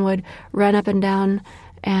children would run up and down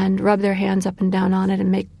and rub their hands up and down on it and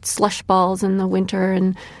make slush balls in the winter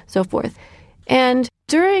and so forth. And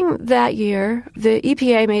during that year, the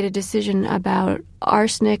EPA made a decision about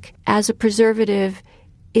arsenic as a preservative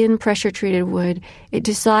in pressure-treated wood. It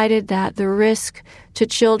decided that the risk to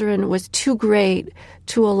children was too great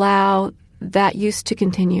to allow that use to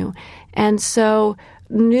continue. And so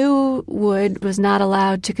new wood was not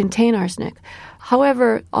allowed to contain arsenic.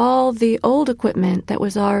 However, all the old equipment that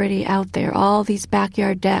was already out there, all these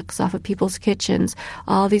backyard decks off of people's kitchens,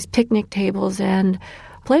 all these picnic tables and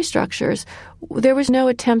play structures, there was no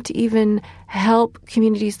attempt to even help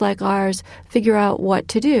communities like ours figure out what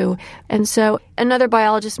to do. And so another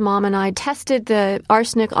biologist mom and I tested the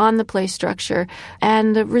arsenic on the play structure,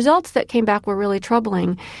 and the results that came back were really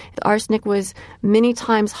troubling. The arsenic was many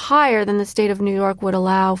times higher than the state of New York would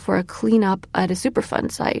allow for a cleanup at a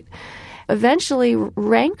Superfund site. Eventually,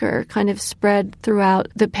 rancor kind of spread throughout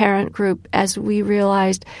the parent group as we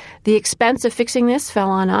realized the expense of fixing this fell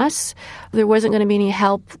on us. There wasn't going to be any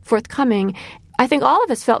help forthcoming. I think all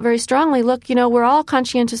of us felt very strongly, look, we're all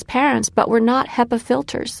conscientious parents, but we're not HEPA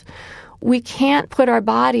filters. We can't put our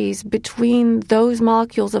bodies between those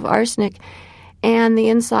molecules of arsenic and the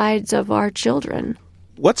insides of our children.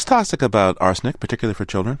 What's toxic about arsenic, particularly for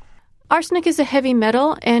children? Arsenic is a heavy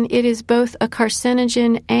metal, and it is both a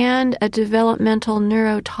carcinogen and a developmental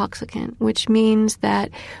neurotoxicant, which means that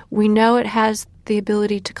we know it has the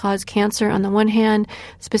ability to cause cancer on the one hand,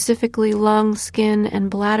 specifically lung, skin,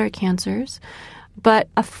 and bladder cancers. But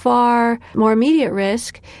a far more immediate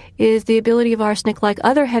risk is the ability of arsenic, like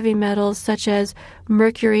other heavy metals such as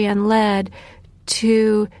mercury and lead,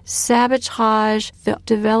 to sabotage the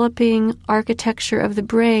developing architecture of the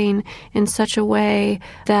brain in such a way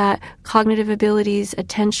that cognitive abilities,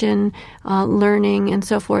 attention, learning, and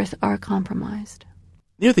so forth are compromised.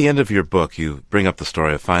 Near the end of your book, you bring up the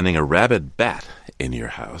story of finding a rabid bat in your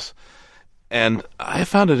house. And I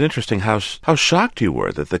found it interesting how shocked you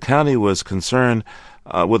were that the county was concerned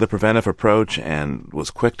with a preventive approach and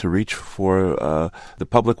was quick to reach for the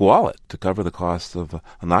public wallet to cover the cost of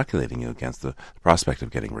inoculating you against the prospect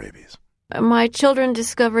of getting rabies. My children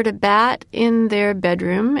discovered a bat in their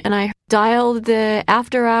bedroom, and I dialed the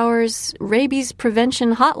after-hours rabies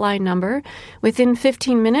prevention hotline number. Within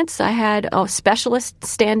 15 minutes, I had a specialist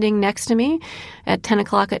standing next to me at 10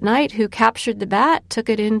 o'clock at night who captured the bat, took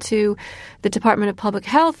it into the Department of Public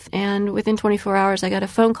Health, and within 24 hours, I got a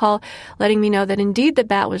phone call letting me know that indeed the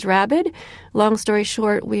bat was rabid. Long story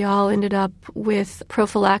short, we all ended up with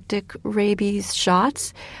prophylactic rabies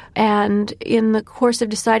shots. And in the course of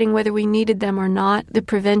deciding whether we needed them or not, the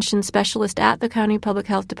prevention specialist at the County Public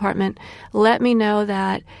Health Department let me know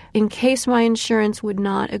that in case my insurance would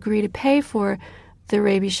not agree to pay for the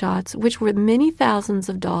rabies shots, which were many thousands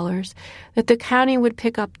of dollars, that the county would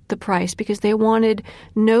pick up the price because they wanted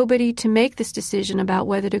nobody to make this decision about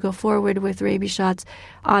whether to go forward with rabies shots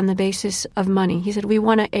on the basis of money. He said, we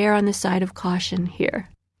want to err on the side of caution here.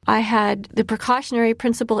 I had the precautionary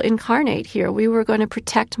principle incarnate here. We were going to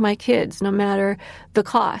protect my kids no matter the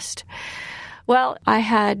cost. Well, I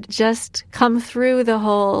had just come through the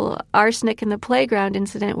whole arsenic in the playground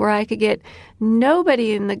incident where I could get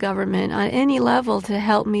nobody in the government on any level to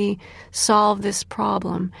help me solve this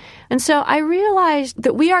problem. And so I realized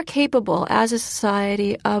that we are capable as a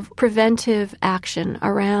society of preventive action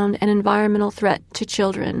around an environmental threat to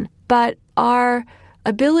children. But our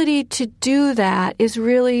ability to do that is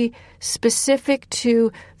really specific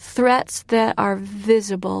to threats that are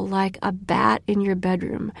visible, like a bat in your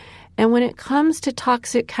bedroom. And when it comes to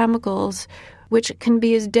toxic chemicals, which can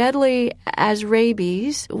be as deadly as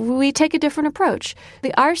rabies, we take a different approach.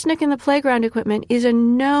 The arsenic in the playground equipment is a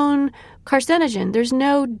known carcinogen. There's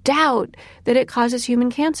no doubt that it causes human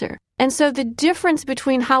cancer. And so the difference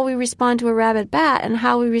between how we respond to a rabid bat and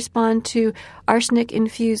how we respond to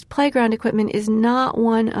arsenic-infused playground equipment is not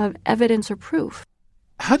one of evidence or proof.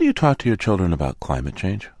 How do you talk to your children about climate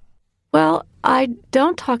change? Well, I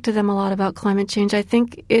don't talk to them a lot about climate change. I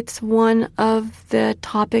think it's one of the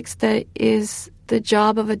topics that is the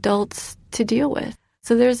job of adults to deal with.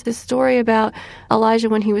 So there's this story about Elijah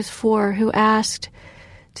when he was 4 who asked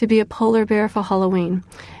to be a polar bear for Halloween.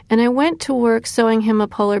 And I went to work sewing him a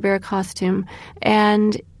polar bear costume.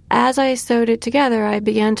 And as I sewed it together, I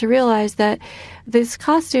began to realize that this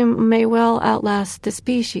costume may well outlast the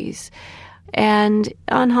species. And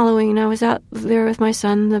on Halloween, I was out there with my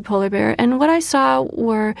son, the polar bear, and what I saw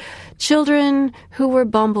were children who were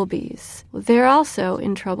bumblebees. They're also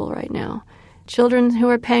in trouble right now. Children who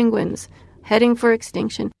are penguins, heading for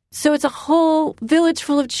extinction. So it's a whole village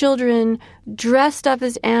full of children dressed up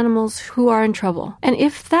as animals who are in trouble. And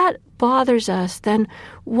if that bothers us, then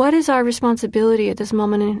what is our responsibility at this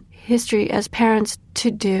moment in history as parents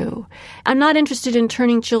to do? I'm not interested in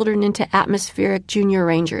turning children into atmospheric junior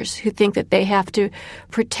rangers who think that they have to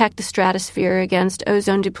protect the stratosphere against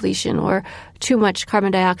ozone depletion or too much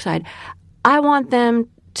carbon dioxide. I want them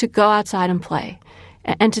to go outside and play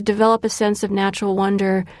and to develop a sense of natural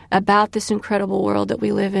wonder about this incredible world that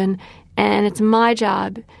we live in. And it's my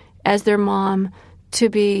job as their mom to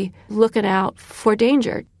be looking out for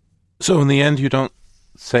danger. So in the end, you don't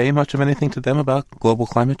say much of anything to them about global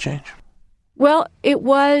climate change? Well, it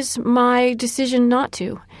was my decision not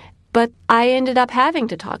to. But I ended up having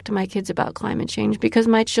to talk to my kids about climate change because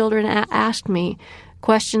my children asked me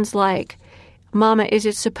questions like, Mama, is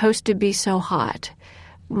it supposed to be so hot?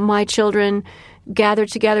 My children gather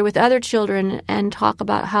together with other children and talk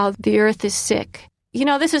about how the earth is sick. You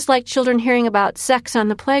know, this is like children hearing about sex on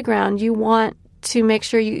the playground. You want to make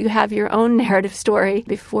sure you have your own narrative story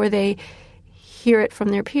before they hear it from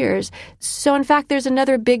their peers. So, in fact, there's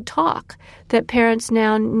another big talk that parents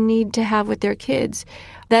now need to have with their kids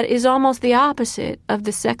that is almost the opposite of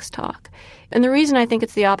the sex talk. And the reason I think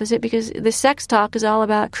it's the opposite, because the sex talk is all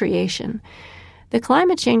about creation. The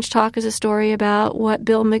climate change talk is a story about what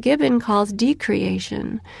Bill McKibben calls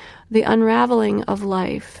decreation, the unraveling of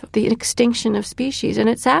life, the extinction of species. And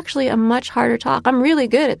it's actually a much harder talk. I'm really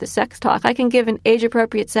good at the sex talk. I can give an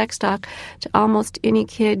age-appropriate sex talk to almost any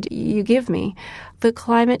kid you give me. The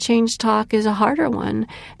climate change talk is a harder one.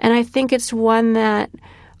 And I think it's one that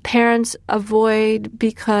parents avoid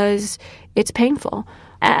because it's painful.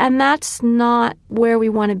 And that's not where we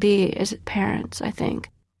want to be as parents, I think.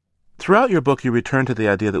 Throughout your book, you return to the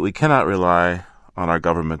idea that we cannot rely on our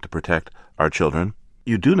government to protect our children.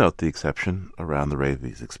 You do note the exception around the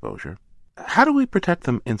rabies exposure. How do we protect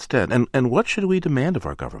them instead? And what should we demand of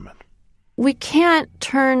our government? We can't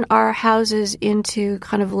turn our houses into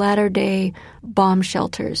kind of latter-day bomb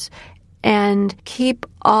shelters and keep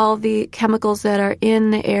all the chemicals that are in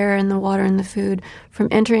the air and the water and the food from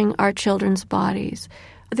entering our children's bodies.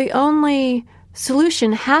 The only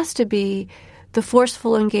solution has to be the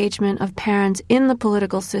forceful engagement of parents in the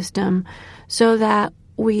political system so that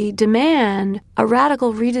we demand a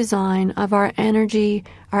radical redesign of our energy,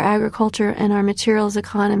 our agriculture, and our materials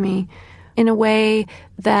economy in a way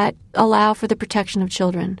that allow for the protection of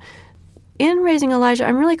children. In Raising Elijah,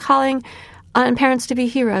 I'm really calling on parents to be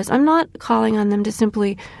heroes. I'm not calling on them to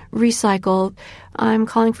simply recycle. I'm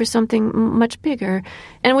calling for something much bigger,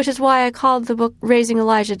 and which is why I called the book Raising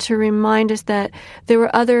Elijah, to remind us that there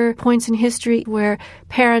were other points in history where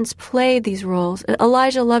parents played these roles.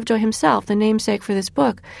 Elijah Lovejoy himself, the namesake for this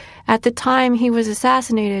book, at the time he was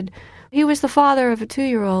assassinated, he was the father of a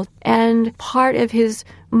 2-year-old, and part of his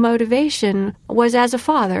motivation was as a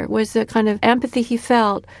father, was the kind of empathy he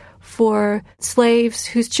felt for slaves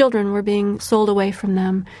whose children were being sold away from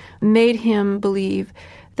them, made him believe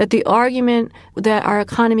that the argument that our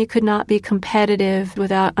economy could not be competitive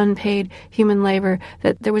without unpaid human labor,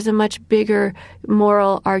 that there was a much bigger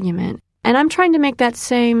moral argument. And I'm trying to make that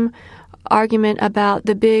same argument about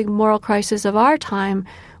the big moral crisis of our time,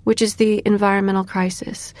 which is the environmental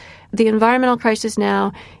crisis. The environmental crisis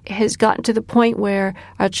now has gotten to the point where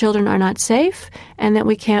our children are not safe and that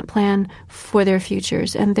we can't plan for their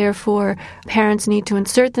futures. And therefore, parents need to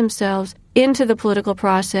insert themselves into the political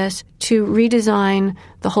process to redesign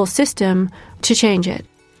the whole system to change it.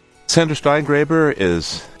 Sandra Steingraber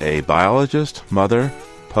is a biologist, mother,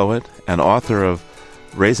 poet, and author of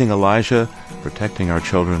Raising Elijah, Protecting Our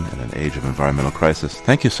Children in an Age of Environmental Crisis.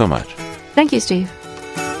 Thank you so much. Thank you, Steve.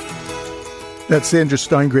 That's Sandra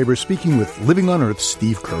Steingraber speaking with Living on Earth's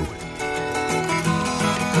Steve Curwood.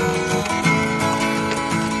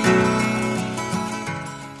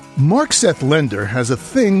 Mark Seth Lender has a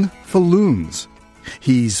thing for loons.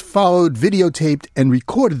 He's followed, videotaped, and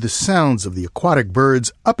recorded the sounds of the aquatic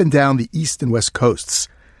birds up and down the east and west coasts.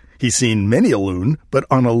 He's seen many a loon, but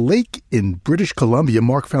on a lake in British Columbia,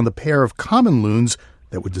 Mark found a pair of common loons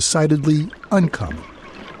that were decidedly uncommon.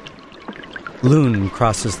 Loon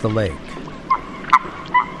crosses the lake.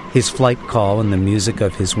 His flight call and the music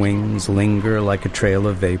of his wings linger like a trail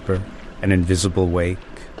of vapor, an invisible wake,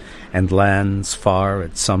 and lands far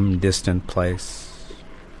at some distant place,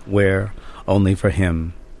 where, only for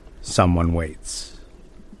him, someone waits.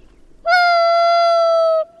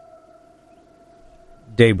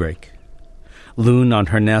 Daybreak. Loon on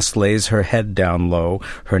her nest lays her head down low,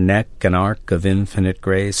 her neck an arc of infinite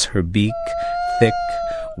grace, her beak thick,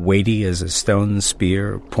 weighty as a stone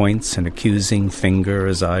spear, points an accusing finger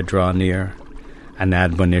as I draw near, an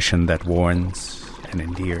admonition that warns and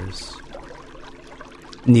endears.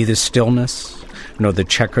 Neither stillness, nor the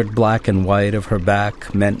checkered black and white of her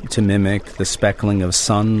back, meant to mimic the speckling of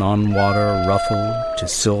sun on water ruffled to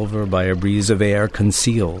silver by a breeze of air,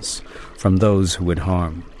 conceals from those who would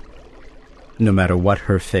harm. No matter what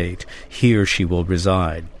her fate, here she will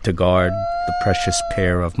reside, to guard the precious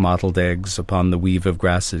pair of mottled eggs upon the weave of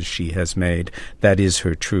grasses she has made. That is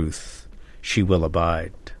her truth. She will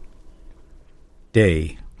abide.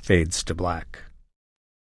 Day fades to black.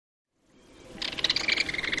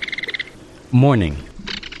 Morning.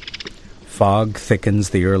 Fog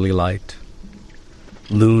thickens the early light.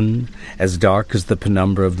 Loon, as dark as the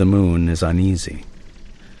penumbra of the moon, is uneasy.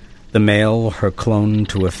 The male, her clone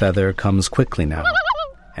to a feather, comes quickly now,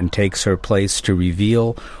 and takes her place to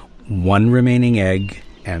reveal one remaining egg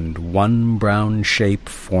and one brown shape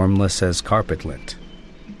formless as carpetlet,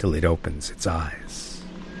 till it opens its eyes.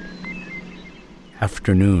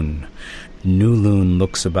 Afternoon. New Loon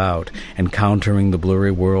looks about, encountering the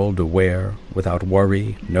blurry world, aware, without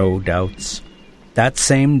worry, no doubts. That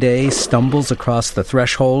same day stumbles across the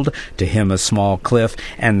threshold, to him a small cliff,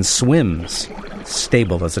 and swims,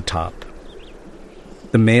 stable as a top.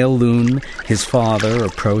 The male loon, his father,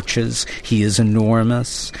 approaches. He is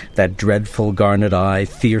enormous, that dreadful garnet eye,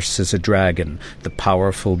 fierce as a dragon, the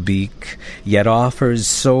powerful beak, yet offers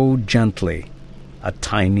so gently a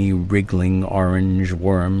tiny wriggling orange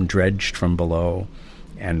worm dredged from below,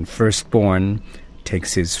 and firstborn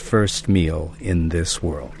takes his first meal in this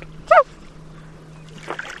world.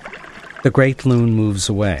 The great loon moves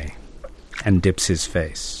away and dips his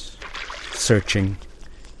face, searching,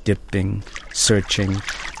 dipping, searching,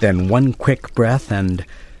 then one quick breath and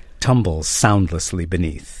tumbles soundlessly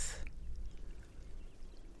beneath.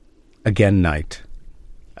 Again night,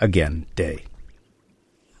 again day.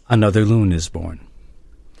 Another loon is born.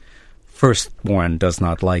 Firstborn does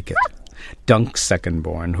not like it. Dunks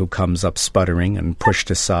secondborn, who comes up sputtering and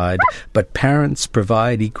pushed aside, but parents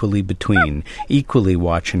provide equally between, equally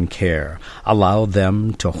watch and care, allow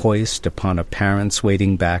them to hoist upon a parent's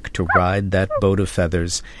waiting back to ride that boat of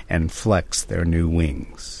feathers and flex their new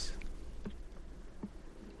wings.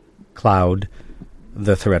 Cloud,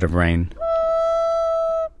 the threat of rain.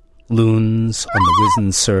 Loons on the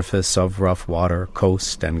wizened surface of rough water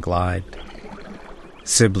coast and glide.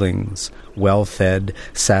 Siblings, well-fed,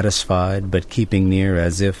 satisfied, but keeping near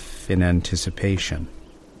as if in anticipation.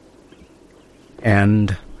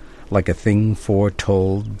 And, like a thing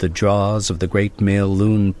foretold, the jaws of the great male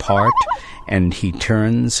loon part, and he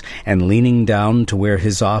turns, and leaning down to where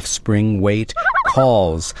his offspring wait,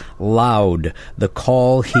 calls loud the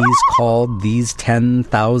call he's called these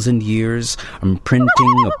 10,000 years,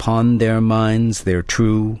 imprinting upon their minds their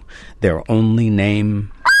true, their only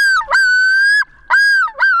name.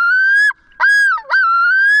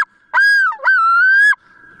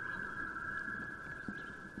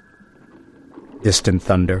 Distant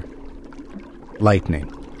thunder,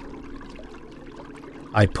 lightning.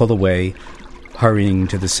 I pull away, hurrying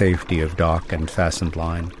to the safety of dock and fastened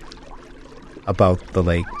line. About the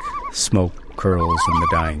lake, smoke curls in the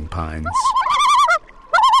dying pines.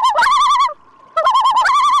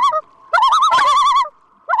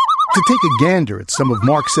 To take a gander at some of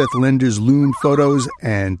Mark Seth Lender's loon photos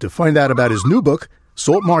and to find out about his new book,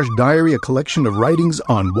 Saltmarsh Diary, a collection of writings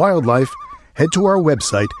on wildlife, head to our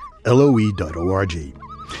website, LOE.org.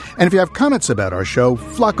 And if you have comments about our show,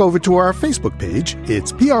 flock over to our Facebook page.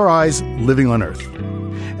 It's PRI's Living on Earth.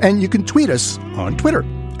 And you can tweet us on Twitter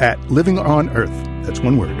at Living on Earth. That's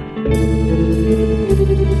one word.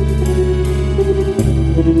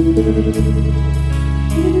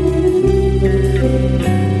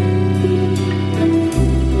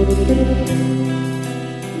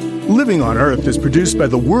 Living on Earth is produced by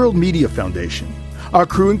the World Media Foundation. Our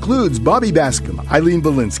crew includes Bobby Bascom, Eileen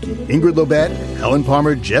Belinsky, Ingrid Lobet, Helen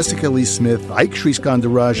Palmer, Jessica Lee Smith, Ike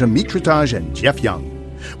Sriskandaraj, Mitra Taj, and Jeff Young,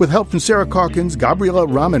 with help from Sarah Calkins, Gabriela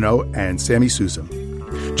Ramano, and Sammy Sousa.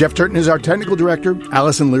 Jeff Turton is our technical director.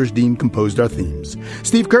 Allison Lersdean composed our themes.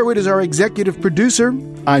 Steve Kerwood is our executive producer.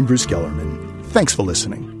 I'm Bruce Gellerman. Thanks for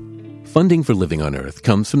listening. Funding for Living on Earth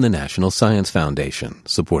comes from the National Science Foundation,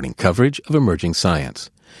 supporting coverage of emerging science,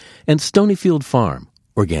 and Stonyfield Farm,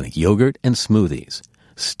 organic yogurt and smoothies.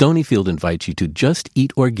 Stonyfield invites you to just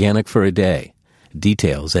eat organic for a day.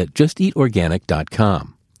 Details at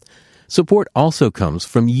justeatorganic.com. Support also comes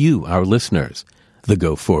from you, our listeners, the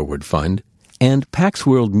Go Forward Fund, and Pax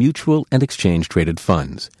World Mutual and Exchange-Traded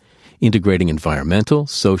Funds, integrating environmental,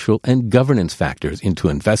 social, and governance factors into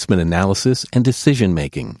investment analysis and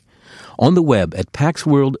decision-making. On the web at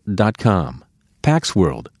paxworld.com. Pax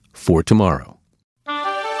World, for tomorrow.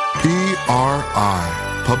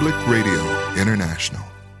 PRI, Public Radio International.